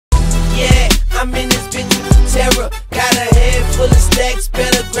Yeah, I'm in this bitch with terror. Got a head full of stacks,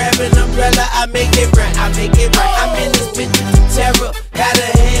 better grab an umbrella. I make it right, I make it right. I'm in this bitch with terror. Got a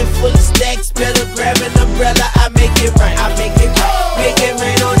head full of stacks, better grab an umbrella. I make it right, I make it right. Make it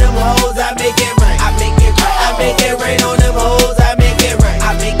rain on them hoes, I make it right, I make it right. I make it rain on them hoes, I make it right,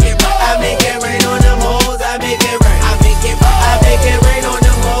 I make it right. I make it rain on them hoes, I make it right, I make it right. I make it rain on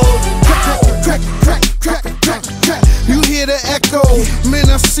them hoes. Crack, crack, crack, crack, crack. You hear the echo? Man,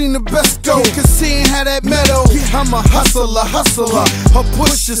 I've seen the best go. Cause seeing how that metal. I'm a hustler, a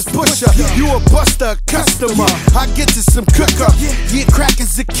pusher's pusher. You a buster, customer. I get to some cooker. Yeah, crack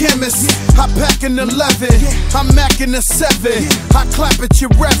is a chemist. I pack an 11. I'm macking a 7. I clap at your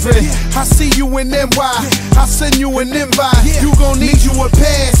reverend. I see you in NY. I send you an invite. You gon' need you a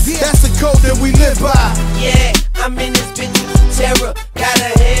pass. That's the code that we live by. Yeah, I'm in this bitch with terror. Got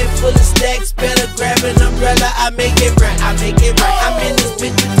a head full of stacks, better grab an umbrella. I make it right, I make it right. I'm in this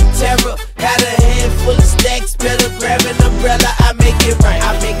bitch with terror. Got a head full of stacks, better grab an umbrella. I make it right,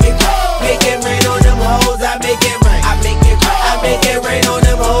 I make it right. Make it rain on them hoes, I make it right, I make it right. I make it rain on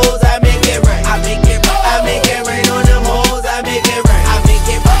them hoes, I make it right, I make it right. I make it rain on them hoes, I make it right, I make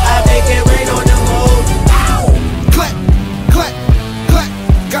it right. I make it rain on them hoes. Clap, clap, clap.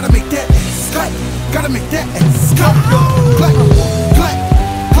 Gotta make that clap. Gotta make that clap. Clap, clap,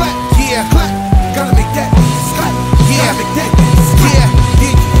 clap. Yeah, clap. Gotta make that clap. Yeah, make that. Yeah,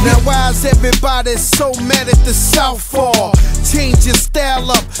 yeah. Now why is everybody so mad at the Southpaw? Change your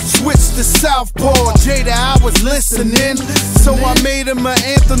style up, switch to Southpaw. Jada, I was listening, so I made him an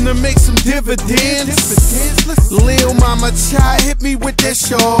anthem to make some dividends. Lil Mama Chai hit me with that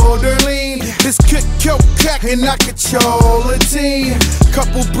shoulder lean. This cook crack and I control a team.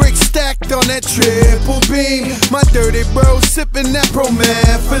 Couple bricks stacked on that triple beam. My dirty bro sipping that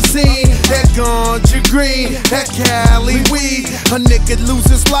promethazine. That ganja green, that Cali weed. A nigga lose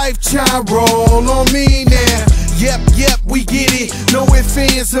his life, try roll on me now. Yep, we get it. No ifs,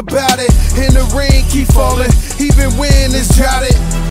 ands about it. And the rain keep falling, even when it's droughted.